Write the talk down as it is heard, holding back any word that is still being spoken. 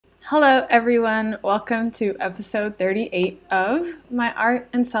Hello, everyone. Welcome to episode 38 of my Art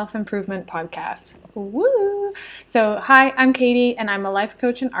and Self-Improvement podcast. Woo! So, hi, I'm Katie, and I'm a life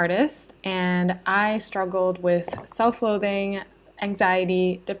coach and artist, and I struggled with self-loathing,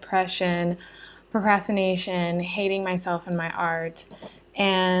 anxiety, depression, procrastination, hating myself and my art.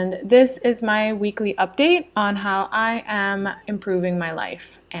 And this is my weekly update on how I am improving my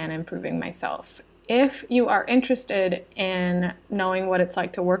life and improving myself. If you are interested in knowing what it's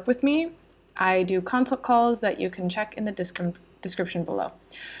like to work with me, I do consult calls that you can check in the description below.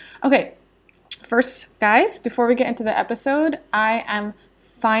 Okay, first, guys, before we get into the episode, I am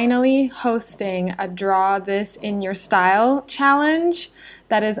finally hosting a Draw This in Your Style challenge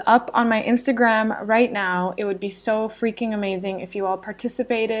that is up on my Instagram right now. It would be so freaking amazing if you all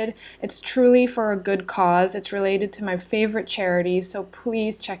participated. It's truly for a good cause. It's related to my favorite charity, so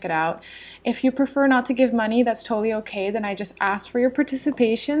please check it out. If you prefer not to give money, that's totally okay. Then I just ask for your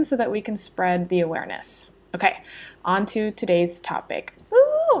participation so that we can spread the awareness. Okay, on to today's topic.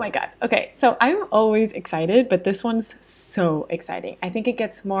 Oh my God. Okay, so I'm always excited, but this one's so exciting. I think it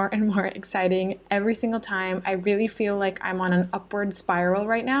gets more and more exciting every single time. I really feel like I'm on an upward spiral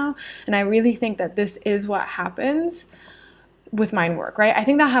right now, and I really think that this is what happens with mind work, right? I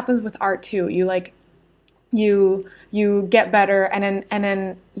think that happens with art too. You get better, and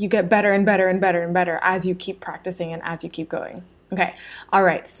then you get better and better and better and better as you keep practicing and as you keep going. Okay. All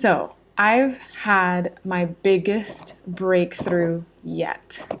right. So I've had my biggest breakthrough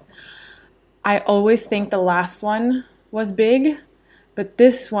yet. I always think the last one was big, but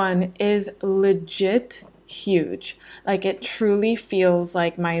this one is legit huge. Like, it truly feels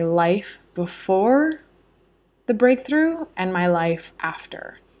like my life before the breakthrough and my life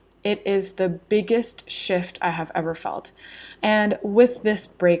after. It is the biggest shift I have ever felt. And with this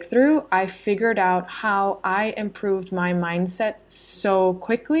breakthrough, I figured out how I improved my mindset so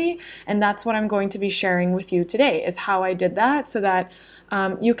quickly. And that's what I'm going to be sharing with you today, is how I did that, so that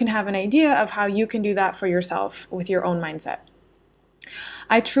you can have an idea of how you can do that for yourself with your own mindset.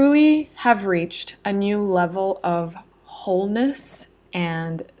 I truly have reached a new level of wholeness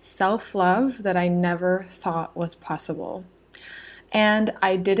and self-love that I never thought was possible. And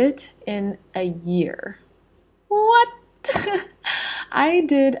I did it in a year. What? I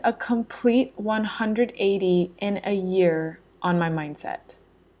did a complete 180 in a year on my mindset.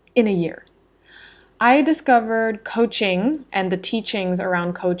 In a year. I discovered coaching and the teachings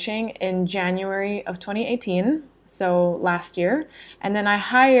around coaching in January of 2018, so last year. And then I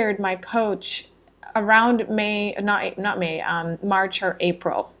hired my coach around March or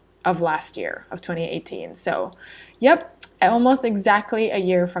April of last year, of 2018. So, yep, almost exactly a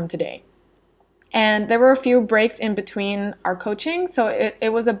year from today. And there were a few breaks in between our coaching, so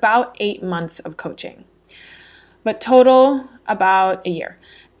it was about 8 months of coaching, but total about a year.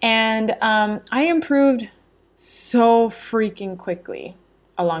 And I improved so freaking quickly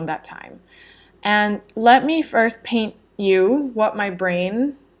along that time. And let me first paint you what my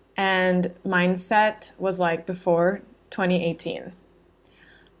brain and mindset was like before 2018.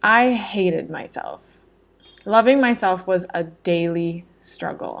 I hated myself. Loving myself was a daily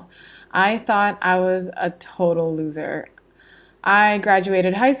struggle. I thought I was a total loser. I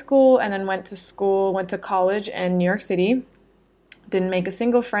graduated high school and then went to college in New York City. Didn't make a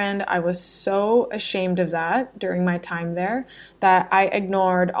single friend. I was so ashamed of that during my time there that I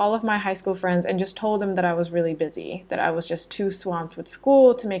ignored all of my high school friends and just told them that I was really busy, that I was just too swamped with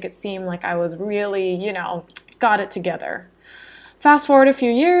school to make it seem like I was really, got it together. Fast forward a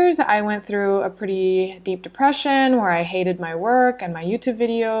few years, I went through a pretty deep depression where I hated my work and my YouTube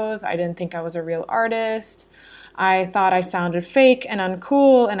videos. I didn't think I was a real artist. I thought I sounded fake and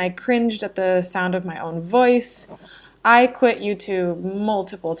uncool, and I cringed at the sound of my own voice. I quit YouTube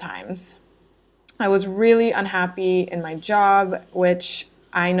multiple times. I was really unhappy in my job, which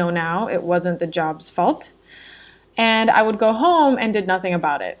I know now it wasn't the job's fault. And I would go home and did nothing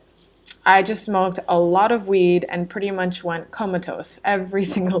about it. I just smoked a lot of weed and pretty much went comatose every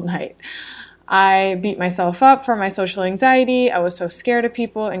single night. I beat myself up for my social anxiety. I was so scared of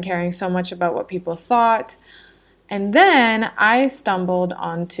people and caring so much about what people thought. And then I stumbled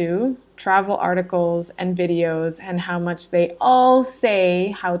onto travel articles and videos and how much they all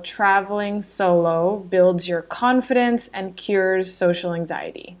say how traveling solo builds your confidence and cures social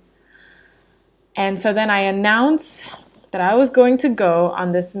anxiety. And so then I announced that I was going to go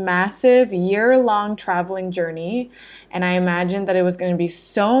on this massive year-long traveling journey, and I imagined that it was going to be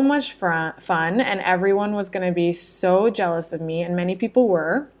so much fun and everyone was going to be so jealous of me, and many people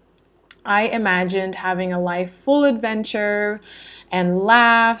were. I imagined having a life full of adventure and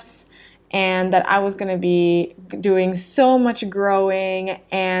laughs and that I was going to be doing so much growing,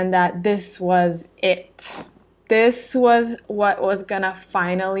 and that this was it. This was what was going to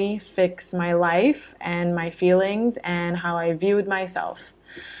finally fix my life and my feelings and how I viewed myself.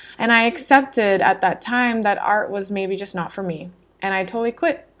 And I accepted at that time that art was maybe just not for me. And I totally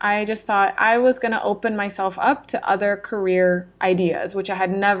quit. I just thought I was going to open myself up to other career ideas, which I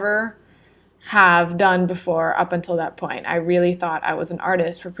had never have done before up until that point. I really thought I was an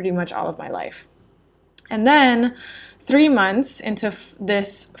artist for pretty much all of my life. And then 3 months into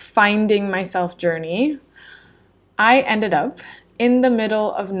this finding myself journey, I ended up in the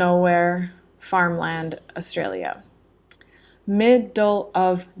middle of nowhere, farmland, Australia. Middle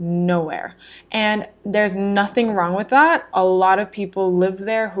of nowhere. And there's nothing wrong with that. A lot of people lived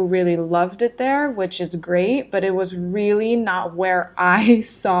there who really loved it there, which is great, but it was really not where I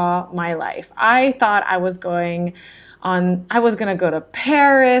saw my life. I thought I was going to go to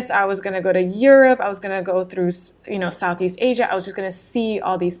Paris, I was going to go to Europe, I was going to go through, Southeast Asia. I was just going to see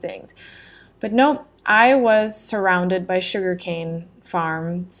all these things. But nope, I was surrounded by sugarcane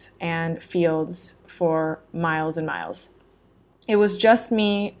farms and fields for miles and miles. It was just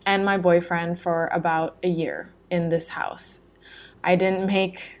me and my boyfriend for about a year in this house. I didn't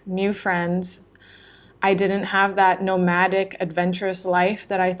make new friends. I didn't have that nomadic, adventurous life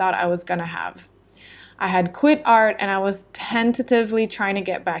that I thought I was going to have. I had quit art and I was tentatively trying to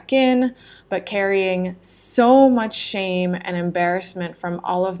get back in, but carrying so much shame and embarrassment from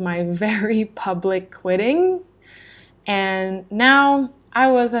all of my very public quitting. And now I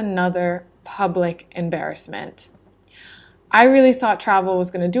was another public embarrassment. I really thought travel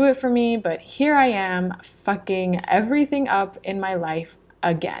was going to do it for me, but here I am fucking everything up in my life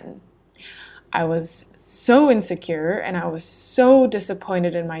again. I was so insecure and I was so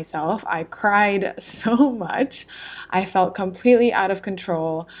disappointed in myself. I cried so much. I felt completely out of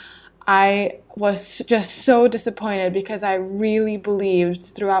control. I was just so disappointed because I really believed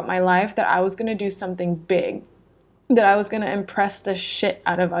throughout my life that I was going to do something big, that I was going to impress the shit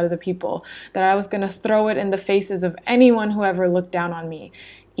out of other people, that I was going to throw it in the faces of anyone who ever looked down on me,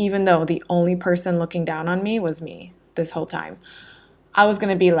 even though the only person looking down on me was me this whole time. I was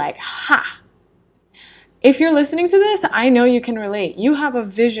going to be like, ha! If you're listening to this, I know you can relate. You have a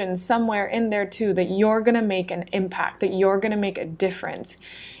vision somewhere in there too that you're going to make an impact, that you're going to make a difference.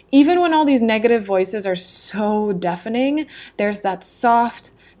 Even when all these negative voices are so deafening, there's that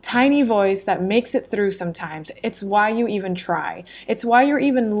soft, tiny voice that makes it through sometimes. It's why you even try. It's why you're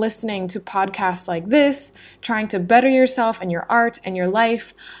even listening to podcasts like this, trying to better yourself and your art and your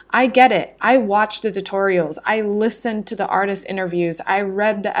life. I get it. I watched the tutorials. I listened to the artist interviews. I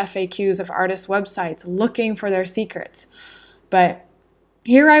read the FAQs of artist websites looking for their secrets. But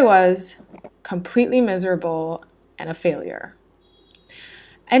here I was, completely miserable and a failure.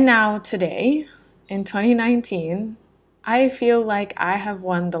 And now today, in 2019, I feel like I have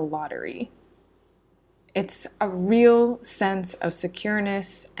won the lottery. It's a real sense of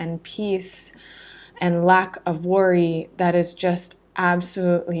secureness and peace and lack of worry that is just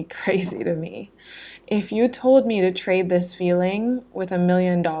absolutely crazy to me. If you told me to trade this feeling with $1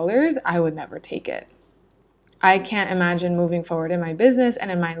 million, I would never take it. I can't imagine moving forward in my business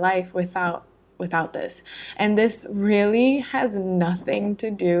and in my life without this. And this really has nothing to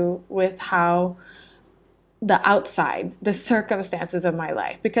do with how the outside, the circumstances of my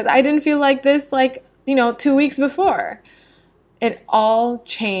life, because I didn't feel like this 2 weeks before. It all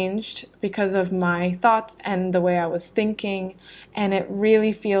changed because of my thoughts and the way I was thinking, and it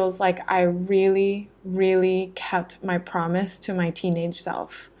really feels like I really, really kept my promise to my teenage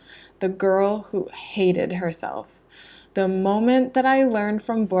self, the girl who hated herself. The moment that I learned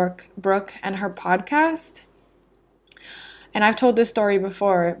from Brooke and her podcast, and I've told this story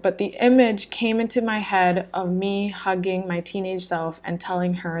before, but the image came into my head of me hugging my teenage self and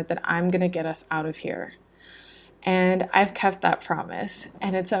telling her that I'm going to get us out of here. And I've kept that promise.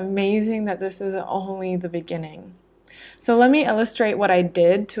 And it's amazing that this is only the beginning. So let me illustrate what I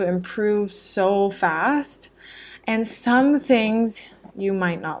did to improve so fast, and some things you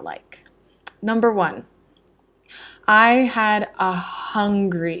might not like. Number 1, I had a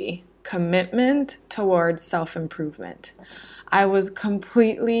hungry commitment towards self-improvement. I was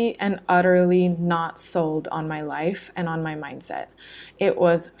completely and utterly not sold on my life and on my mindset. It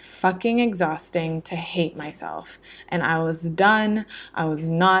was fucking exhausting to hate myself, and I was done. I was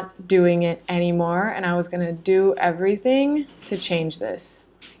not doing it anymore, and I was going to do everything to change this.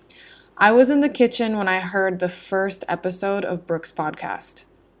 I was in the kitchen when I heard the first episode of Brooke's podcast.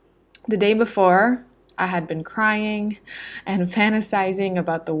 The day before, I had been crying and fantasizing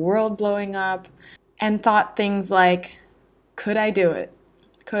about the world blowing up and thought things like, could I do it?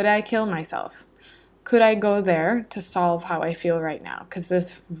 Could I kill myself? Could I go there to solve how I feel right now? Because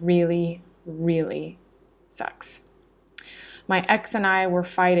this really, really sucks. My ex and I were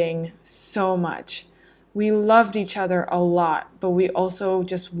fighting so much. We loved each other a lot, but we also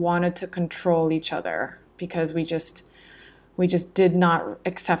just wanted to control each other because we just did not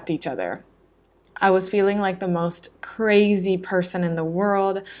accept each other. I was feeling like the most crazy person in the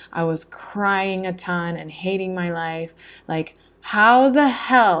world. I was crying a ton and hating my life. Like, how the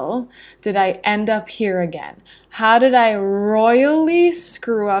hell did I end up here again? How did I royally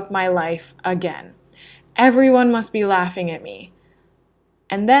screw up my life again? Everyone must be laughing at me.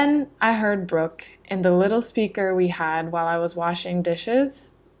 And then I heard Brooke in the little speaker we had while I was washing dishes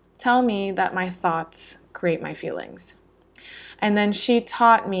tell me that my thoughts create my feelings. And then she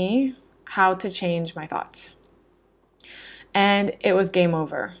taught me how to change my thoughts. And it was game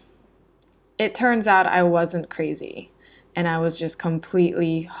over. It turns out I wasn't crazy, and I was just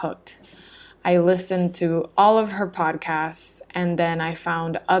completely hooked. I listened to all of her podcasts, and then I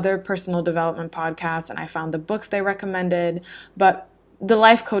found other personal development podcasts, and I found the books they recommended. But the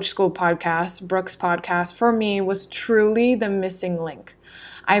Life Coach School podcast, Brooke's podcast, for me was truly the missing link.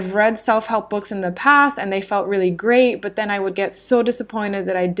 I've read self-help books in the past and they felt really great, but then I would get so disappointed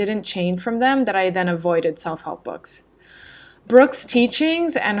that I didn't change from them that I then avoided self-help books. Brooke's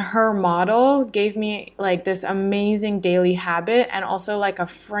teachings and her model gave me like this amazing daily habit and also like a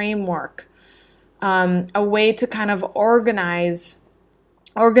framework, a way to kind of organize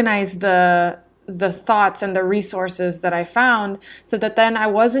the thoughts and the resources that I found so that then I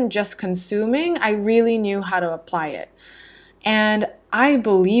wasn't just consuming, I really knew how to apply it. And I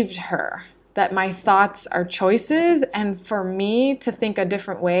believed her that my thoughts are choices, and for me to think a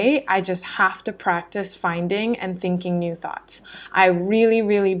different way, I just have to practice finding and thinking new thoughts. I really,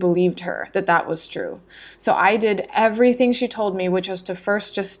 really believed her that that was true. So I did everything she told me, which was to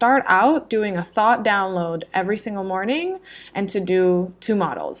first just start out doing a thought download every single morning and to do 2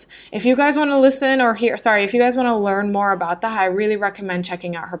 models. If you guys want to listen if you guys want to learn more about that, I really recommend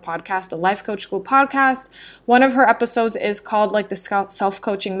checking out her podcast, the Life Coach School podcast. One of her episodes is called like the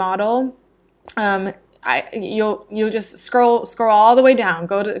self-coaching model. You'll just scroll all the way down,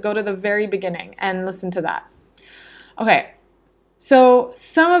 go to the very beginning and listen to that. Okay, so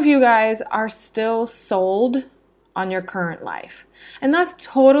some of you guys are still sold on your current life, and that's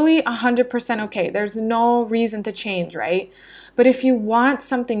totally 100% okay. There's no reason to change, right? But if you want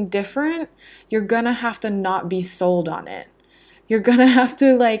something different, you're gonna have to not be sold on it. You're gonna have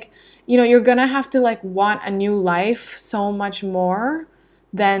to want a new life so much more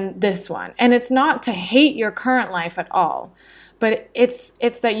than this one. And it's not to hate your current life at all, but it's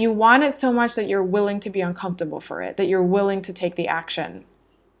that you want it so much that you're willing to be uncomfortable for it, that you're willing to take the action.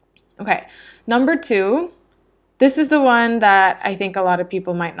 Okay, number 2, this is the one that I think a lot of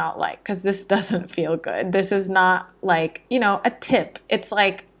people might not like because this doesn't feel good. This is not like, a tip. It's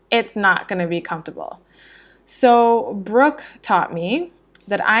like, it's not going to be comfortable. So Brooke taught me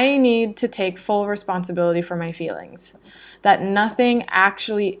that I need to take full responsibility for my feelings, that nothing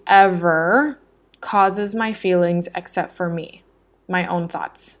actually ever causes my feelings except for me, my own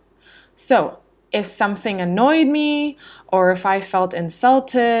thoughts. So if something annoyed me, or if I felt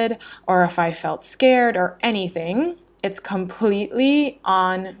insulted, or if I felt scared or anything, it's completely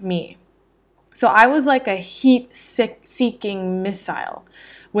on me. So I was like a heat-seeking missile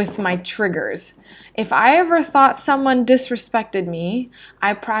with my triggers. If I ever thought someone disrespected me,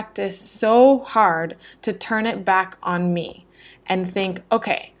 I practiced so hard to turn it back on me and think,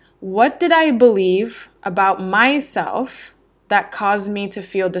 okay, what did I believe about myself that caused me to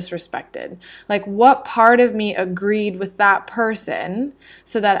feel disrespected? Like, what part of me agreed with that person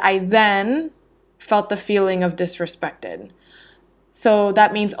so that I then felt the feeling of disrespected? So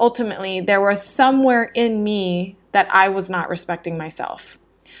that means ultimately there was somewhere in me that I was not respecting myself.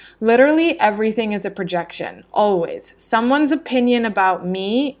 Literally everything is a projection, always. Someone's opinion about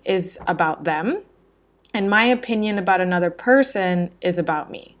me is about them, and my opinion about another person is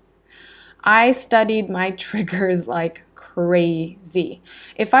about me. I studied my triggers like crazy.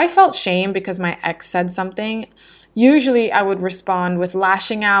 If I felt shame because my ex said something, usually I would respond with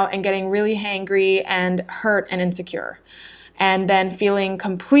lashing out and getting really hangry and hurt and insecure, and then feeling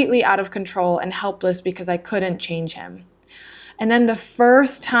completely out of control and helpless because I couldn't change him. And then the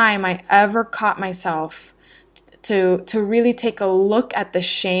first time I ever caught myself to really take a look at the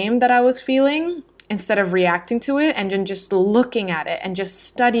shame that I was feeling instead of reacting to it, and then just looking at it and just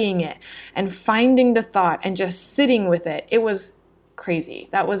studying it and finding the thought and just sitting with it, it was crazy.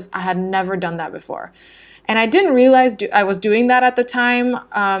 I had never done that before. And I didn't realize I was doing that at the time,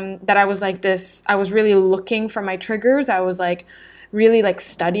 that I was like this. I was really looking for my triggers. I was like really like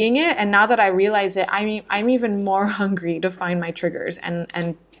studying it. And now that I realize it, I'm even more hungry to find my triggers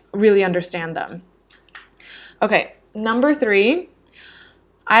and really understand them. Okay, number 3,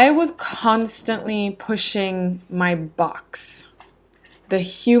 I was constantly pushing my box, the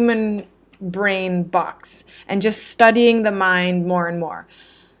human brain box, and just studying the mind more and more.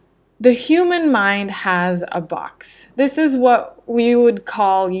 The human mind has a box. This is what we would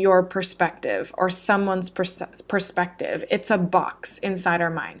call your perspective or someone's perspective. It's a box inside our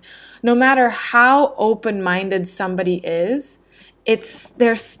mind. No matter how open-minded somebody is,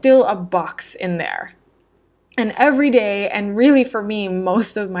 there's still a box in there. And every day, and really for me,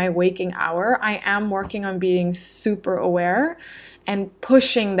 most of my waking hour, I am working on being super aware and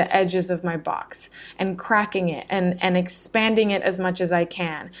pushing the edges of my box and cracking it and expanding it as much as I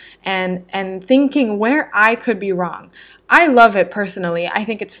can and thinking where I could be wrong. I love it personally. I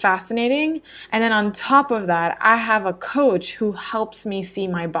think it's fascinating. And then on top of that, I have a coach who helps me see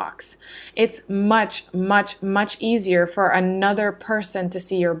my box. It's much, much, much easier for another person to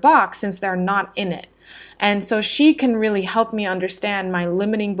see your box since they're not in it. And so she can really help me understand my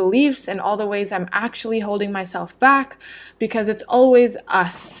limiting beliefs and all the ways I'm actually holding myself back, because it's always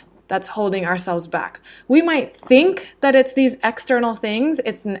us that's holding ourselves back. We might think that it's these external things.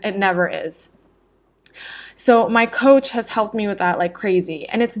 It never is. So my coach has helped me with that like crazy.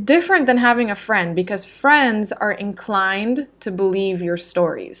 And it's different than having a friend, because friends are inclined to believe your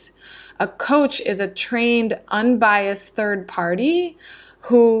stories. A coach is a trained, unbiased third party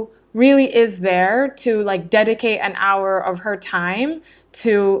who really is there to like dedicate an hour of her time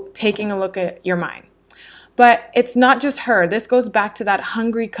to taking a look at your mind. But it's not just her. This goes back to that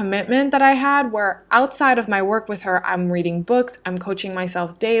hungry commitment that I had, where outside of my work with her, I'm reading books, I'm coaching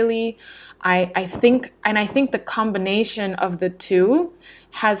myself daily. I think the combination of the two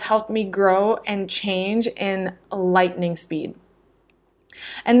has helped me grow and change in lightning speed.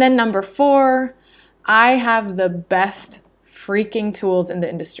 And then number 4, I have the best freaking tools in the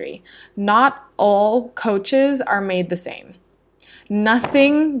industry. Not all coaches are made the same.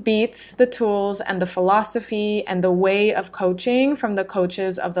 Nothing beats the tools and the philosophy and the way of coaching from the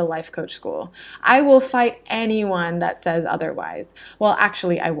coaches of the Life Coach School. I will fight anyone that says otherwise. Well,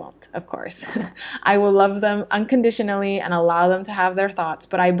 actually, I won't, of course. I will love them unconditionally and allow them to have their thoughts,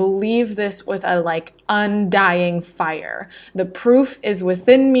 but I believe this with a like undying fire. The proof is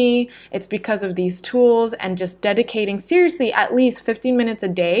within me. It's because of these tools and just dedicating seriously at least 15 minutes a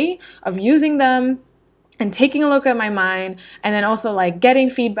day of using them and taking a look at my mind, and then also like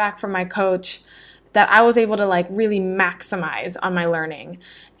getting feedback from my coach, that I was able to like really maximize on my learning.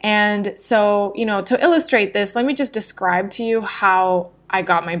 And so, to illustrate this, let me just describe to you how I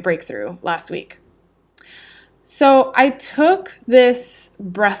got my breakthrough last week. So I took this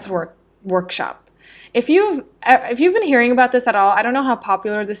breathwork workshop. If you've been hearing about this at all, I don't know how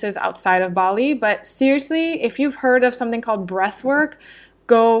popular this is outside of Bali, but seriously, if you've heard of something called breathwork,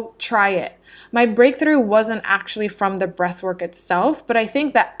 go try it. My breakthrough wasn't actually from the breathwork itself, but I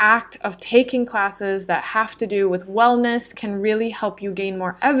think the act of taking classes that have to do with wellness can really help you gain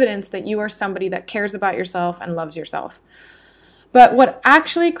more evidence that you are somebody that cares about yourself and loves yourself. But what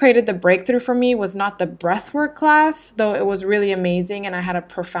actually created the breakthrough for me was not the breathwork class, though it was really amazing and I had a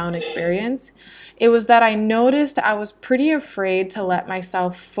profound experience. It was that I noticed I was pretty afraid to let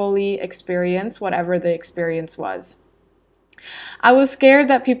myself fully experience whatever the experience was. I was scared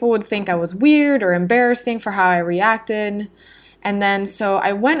that people would think I was weird or embarrassing for how I reacted. And then so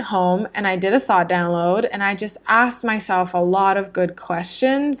I went home and I did a thought download and I just asked myself a lot of good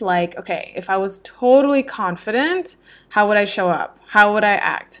questions like, okay, if I was totally confident, how would I show up? How would I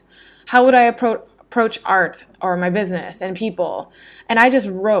act? How would I approach art or my business and people? And I just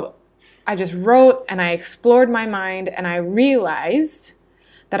wrote and I explored my mind, and I realized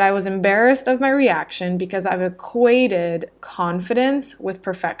that I was embarrassed of my reaction because I've equated confidence with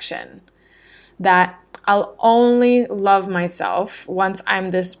perfection. That I'll only love myself once I'm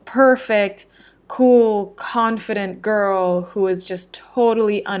this perfect, cool, confident girl who is just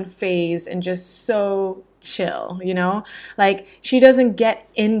totally unfazed and just so chill, Like, she doesn't get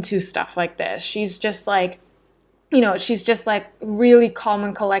into stuff like this. She's just like, she's just like really calm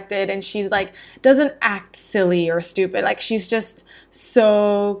and collected, and she's like, doesn't act silly or stupid. Like, she's just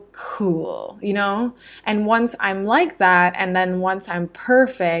so cool, And once I'm like that, and then once I'm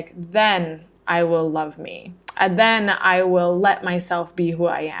perfect, then I will love me. And then I will let myself be who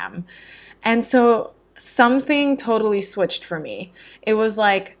I am. And so something totally switched for me. It was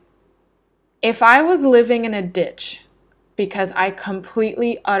like, if I was living in a ditch because I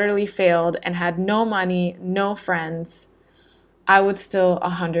completely, utterly failed and had no money, no friends, I would still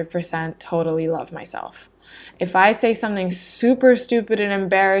 100% totally love myself. If I say something super stupid and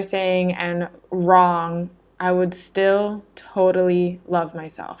embarrassing and wrong, I would still totally love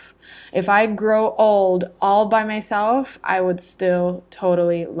myself. If I grow old all by myself, I would still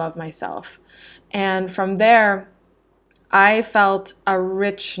totally love myself. And from there, I felt a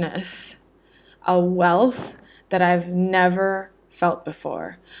richness, a wealth that I've never felt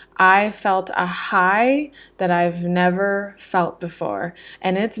before. I felt a high that I've never felt before.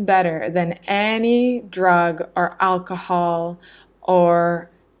 And it's better than any drug or alcohol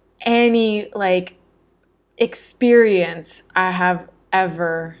or any experience I have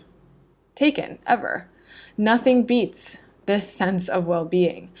ever taken, ever. Nothing beats this sense of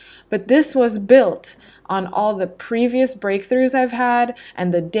well-being. But this was built on all the previous breakthroughs I've had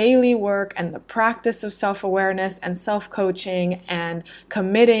and the daily work and the practice of self-awareness and self-coaching and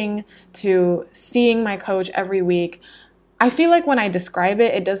committing to seeing my coach every week. I feel like when I describe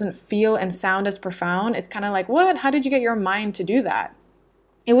it, it doesn't feel and sound as profound. It's kind of like, what? How did you get your mind to do that?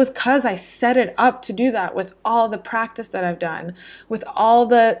 It was because I set it up to do that with all the practice that I've done, with all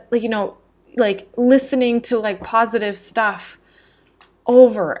the, listening to positive stuff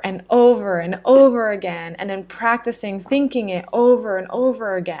over and over and over again, and then practicing thinking it over and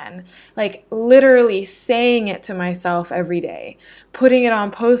over again, literally saying it to myself every day, putting it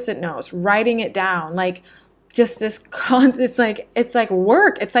on Post-it notes, writing it down, just this it's like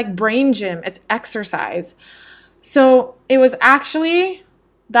work, it's like brain gym, it's exercise. So it was actually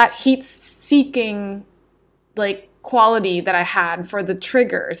that heat-seeking quality that I had for the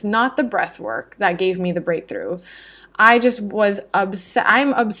triggers, not the breath work, that gave me the breakthrough. I just was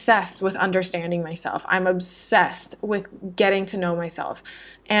I'm obsessed with understanding myself. I'm obsessed with getting to know myself.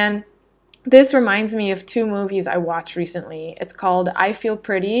 And this reminds me of two movies I watched recently. It's called I Feel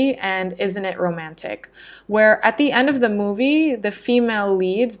Pretty and Isn't It Romantic? Where at the end of the movie, the female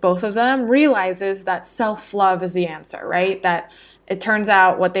leads, both of them, realizes that self-love is the answer, right? That it turns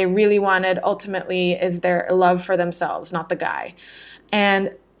out what they really wanted ultimately is their love for themselves, not the guy.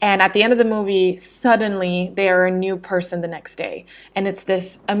 And at the end of the movie, suddenly they are a new person the next day. And it's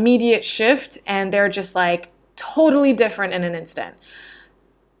this immediate shift, and they're just totally different in an instant.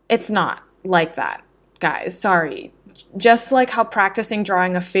 It's not like that, guys. Sorry. Just like how practicing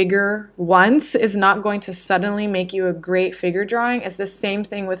drawing a figure once is not going to suddenly make you a great figure drawing, it's the same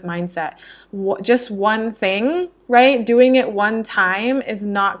thing with mindset. Just one thing, right? Doing it one time is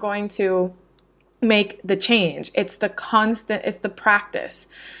not going to make the change. It's the practice.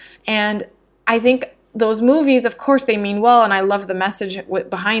 And I think those movies, of course, they mean well, and I love the message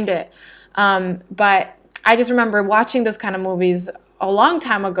behind it. But I just remember watching those kind of movies a long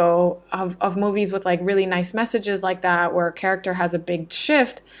time ago, of movies with really nice messages like that, where a character has a big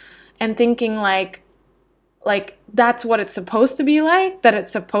shift, and thinking that's what it's supposed to be like, that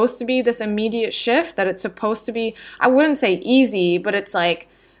it's supposed to be this immediate shift, that it's supposed to be, I wouldn't say easy, but it's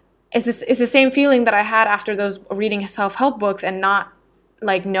it's the same feeling that I had after those reading self-help books and not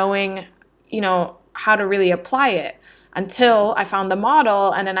knowing, how to really apply it until I found the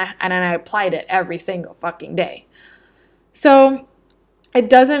model, and then I applied it every single fucking day. So it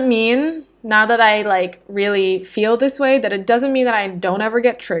doesn't mean, now that I really feel this way, that it doesn't mean that I don't ever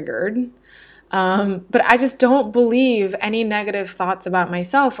get triggered. But I just don't believe any negative thoughts about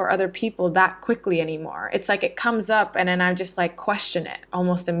myself or other people that quickly anymore. It's it comes up, and then I just question it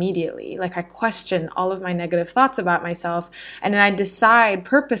almost immediately. I question all of my negative thoughts about myself, and then I decide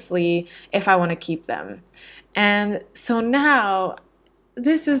purposely if I want to keep them. And so now,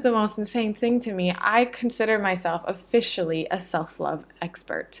 this is the most insane thing to me. I consider myself officially a self-love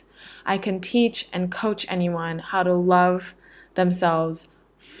expert. I can teach and coach anyone how to love themselves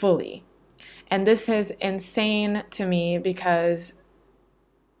fully. And this is insane to me because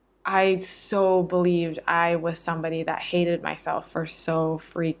I so believed I was somebody that hated myself for so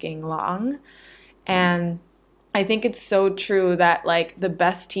freaking long. And I think it's so true that the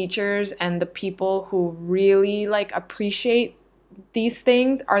best teachers and the people who really appreciate these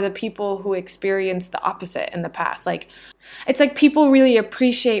things are the people who experience the opposite in the past. It's people really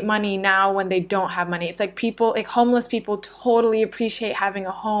appreciate money now when they don't have money. It's people, homeless people totally appreciate having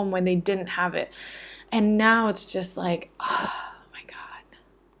a home when they didn't have it. And now it's just oh my God,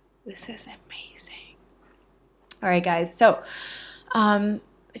 this is amazing. All right, guys. So,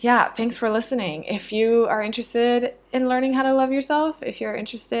 yeah, thanks for listening. If you are interested in learning how to love yourself, if you're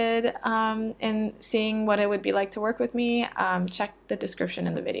interested in seeing what it would be like to work with me, check the description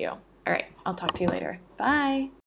in the video. All right, I'll talk to you later. Bye.